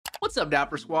What's up,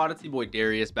 Dapper Squad? It's your boy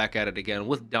Darius back at it again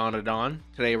with Dandadan.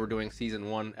 Today we're doing season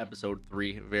 1, episode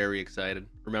 3. Very excited.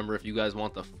 Remember, if you guys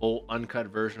want the full uncut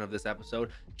version of this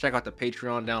episode, check out the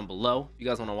Patreon down below. If you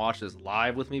guys want to watch this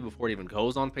live with me before it even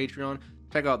goes on Patreon,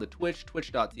 check out the Twitch,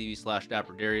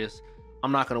 twitch.tv/DapperDarius.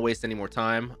 I'm not going to waste any more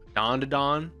time.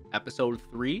 Dandadan, episode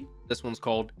 3. This one's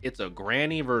called It's a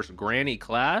Granny vs. Granny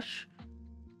Clash.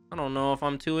 I don't know if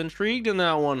I'm too intrigued in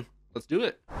that one. Let's do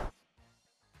it.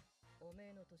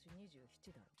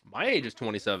 My age is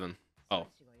 27. Oh,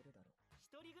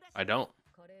 I don't.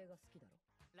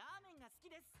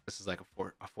 This is like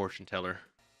a fortune teller.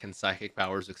 Can psychic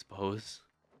powers expose?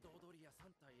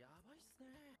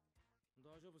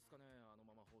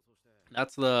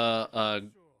 That's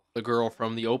the girl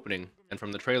from the opening and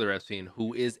from the trailer I've seen,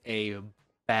 who is a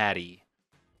baddie.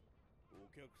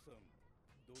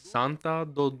 Santa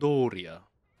Dodoria.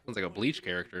 Sounds like a Bleach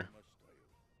character.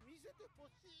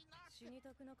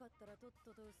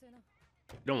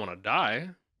 You don't want to die.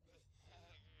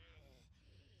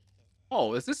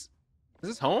 Oh, is this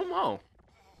home? Oh,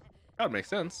 that would make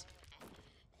sense.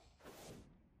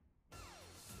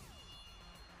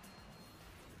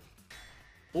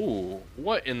 Ooh,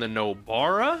 what in the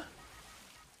Nobara?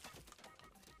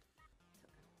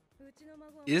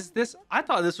 Is this? I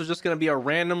thought this was just gonna be a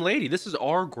random lady. This is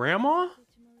our grandma?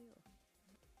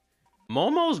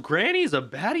 Momo's granny's a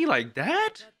baddie like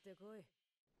that?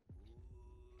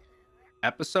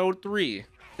 Episode 3.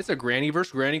 It's a granny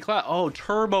versus granny class. Oh,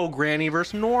 turbo granny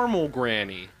versus normal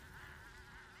granny.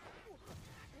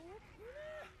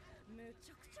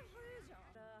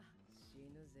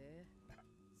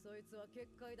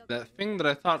 That thing that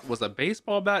I thought was a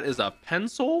baseball bat is a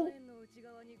pencil?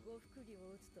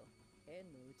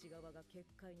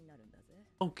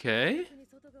 Okay.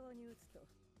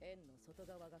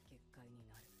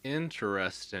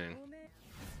 Interesting.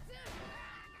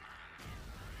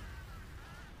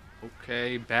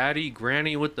 Okay, baddie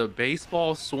granny with the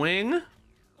baseball swing.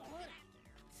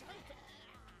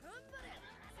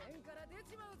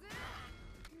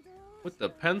 With the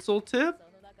pencil tip.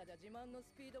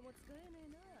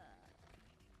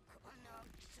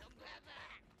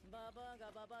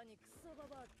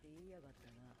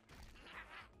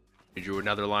 He drew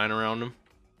another line around him.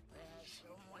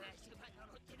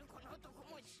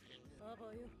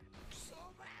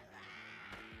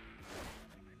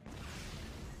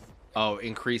 Oh,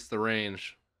 increase the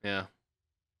range. Yeah.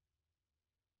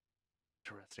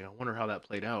 Interesting. I wonder how that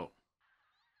played out.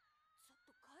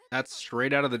 That's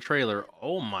straight out of the trailer.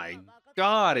 Oh my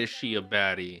god, is she a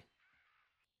baddie?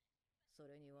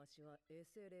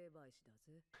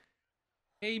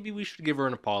 Maybe we should give her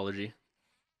an apology.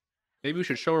 Maybe we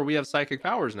should show her we have psychic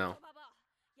powers now.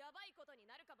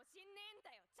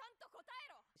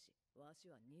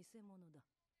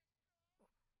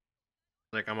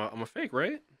 Like, I'm a fake,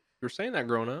 right? You were saying that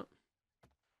growing up.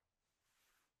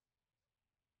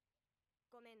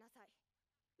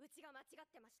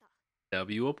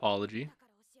 W apology.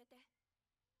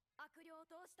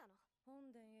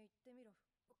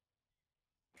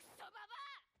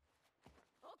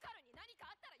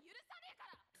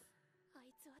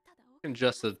 In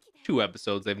just the 2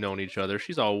 episodes they've known each other,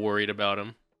 she's all worried about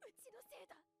him.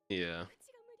 Yeah.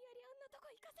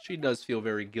 She does feel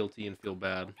very guilty and feel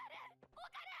bad.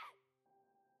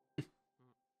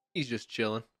 He's just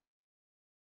chilling.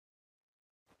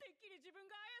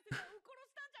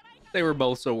 They were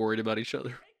both so worried about each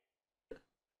other.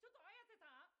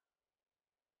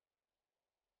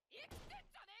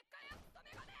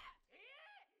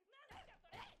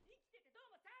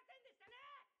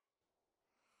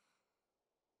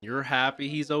 You're happy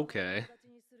he's okay.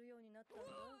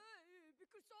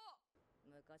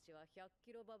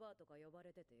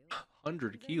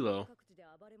 100 kilo.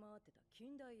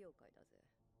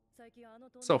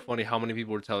 It's so funny how many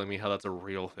people are telling me how that's a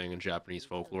real thing in Japanese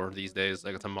folklore these days.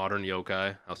 Like, it's a modern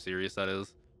yokai. How serious that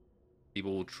is.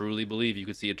 People will truly believe you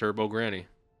could see a turbo granny.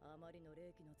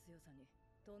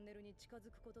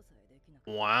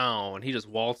 Wow, and he just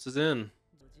waltzes in.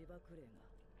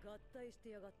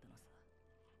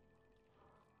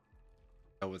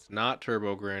 No, it's not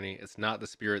turbo granny. It's not the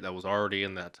spirit that was already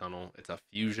in that tunnel. It's a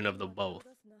fusion of the both.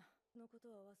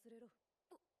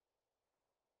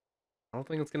 I don't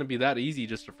think it's going to be that easy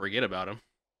just to forget about him.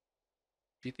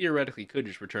 She theoretically could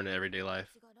just return to everyday life.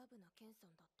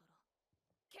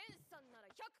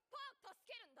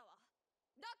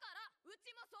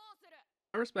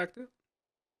 I respect it.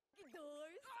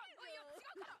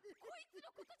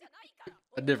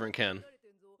 A different Ken.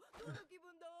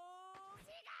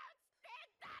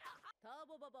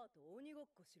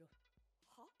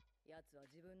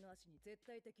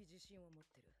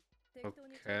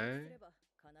 Okay.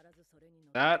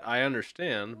 That I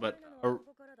understand, but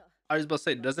I was about to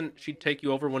say, doesn't she take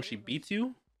you over when she beats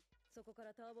you?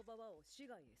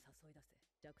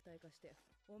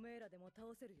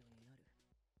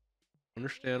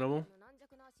 Understandable.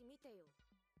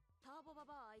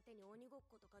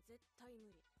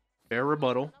 Fair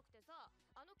rebuttal.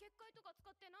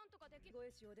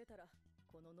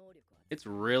 It's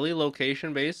really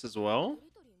location based as well?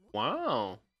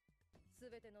 Wow.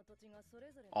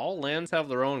 All lands have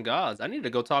their own gods. I need to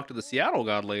go talk to the Seattle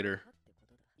god later.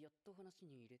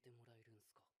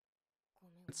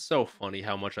 It's so funny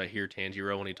how much I hear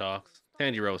Tanjiro when he talks.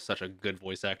 Tanjiro is such a good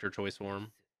voice actor choice for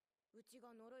him.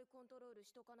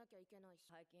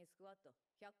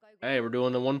 Hey, we're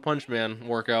doing the One Punch Man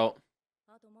workout.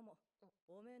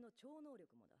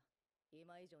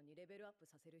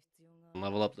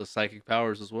 Level up the psychic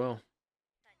powers as well.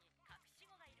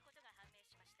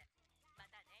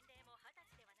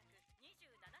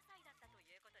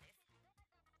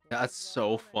 That's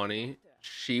so funny.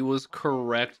 She was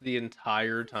correct the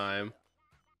entire time.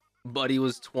 Buddy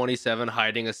was 27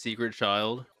 hiding a secret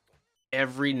child.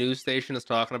 Every news station is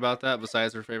talking about that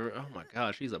besides her favorite. Oh my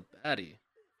god, she's a baddie.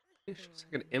 She's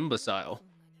like an imbecile.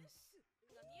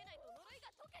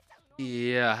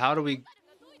 Yeah, how do we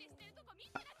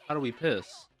piss?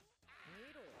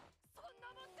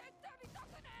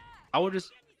 I would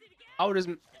just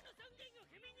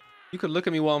you could look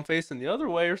at me while I'm facing the other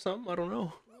way or something. I don't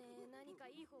know.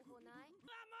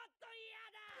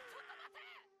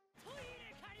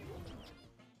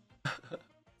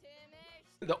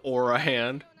 The aura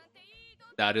hand.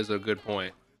 That is a good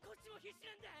point.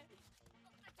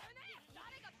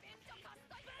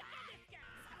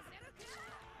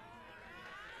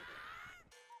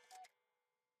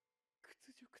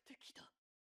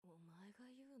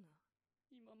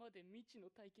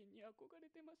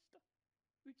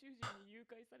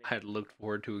 I had looked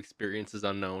forward to experiences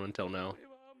unknown until now.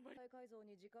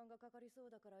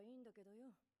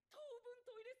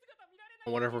 I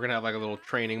wonder if we're gonna have like a little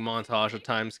training montage of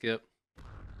time skip.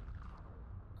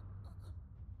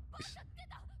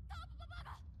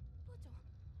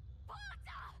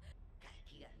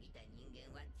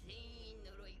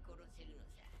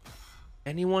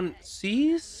 Anyone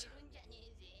sees?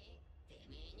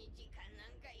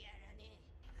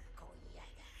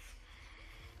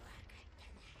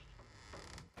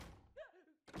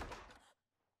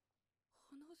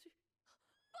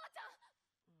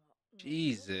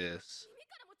 Jesus.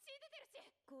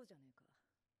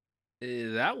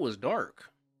 That was dark.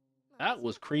 That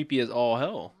was creepy as all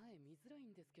hell.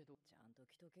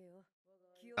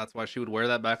 That's why she would wear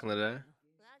that back in the day.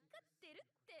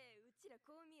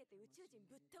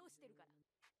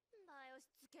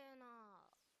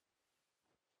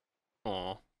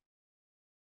 Aw.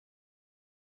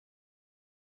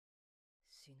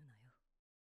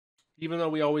 Even though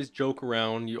we always joke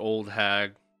around, you old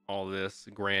hag, all this,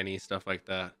 granny, stuff like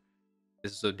that.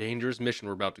 This is a dangerous mission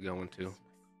we're about to go into.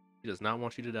 She does not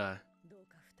want you to die.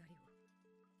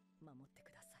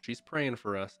 She's praying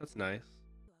for us. That's nice.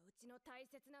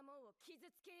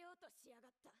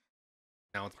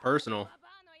 Now it's personal.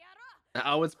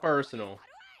 Now it's personal.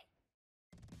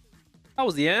 That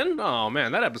was the end? Oh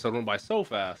man, that episode went by so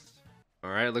fast.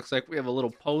 Alright, looks like we have a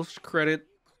little post-credit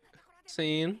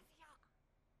scene.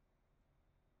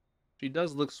 She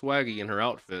does look swaggy in her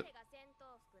outfit.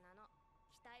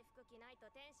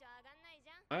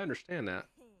 I understand that.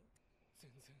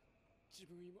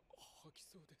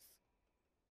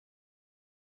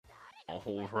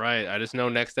 All right, I just know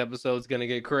next episode's gonna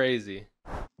get crazy.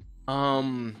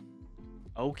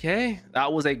 Okay,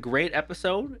 that was a great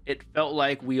episode. It felt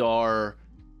like we are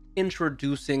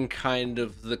introducing kind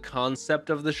of the concept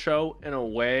of the show in a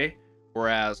way,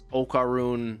 whereas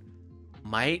Okarun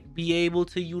might be able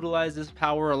to utilize his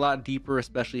power a lot deeper,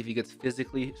 especially if he gets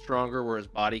physically stronger where his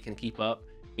body can keep up.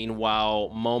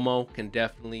 Meanwhile, Momo can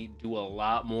definitely do a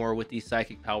lot more with these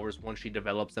psychic powers once she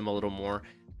develops them a little more.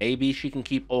 Maybe she can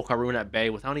keep Okarun at bay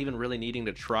without even really needing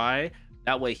to try.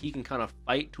 That way he can kind of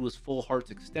fight to his full heart's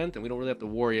extent and we don't really have to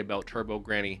worry about Turbo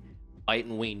Granny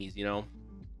biting weenies, you know?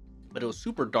 But it was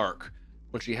super dark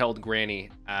when she held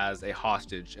Granny as a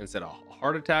hostage and said a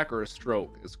heart attack or a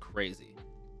stroke is crazy.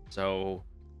 So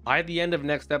by the end of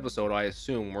next episode, I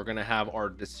assume we're going to have our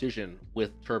decision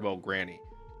with Turbo Granny.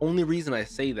 Only reason I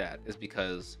say that is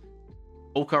because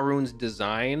Okarun's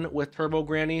design with Turbo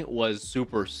Granny was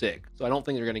super sick. So I don't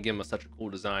think they're going to give him such a cool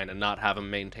design and not have him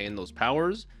maintain those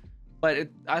powers. But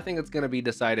I think it's going to be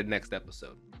decided next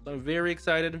episode. So I'm very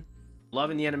excited.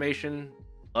 Loving the animation.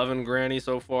 Loving Granny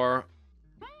so far.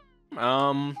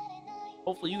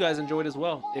 Hopefully you guys enjoyed as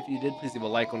well. If you did, please leave a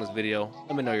like on this video.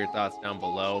 Let me know your thoughts down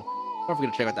below. Don't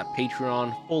forget to check out that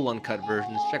Patreon, full uncut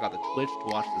versions. Check out the Twitch to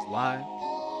watch this live.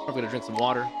 Don't forget to drink some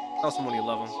water. Tell someone you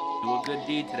love them. Do a good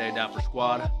deed today, Dapper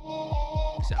Squad.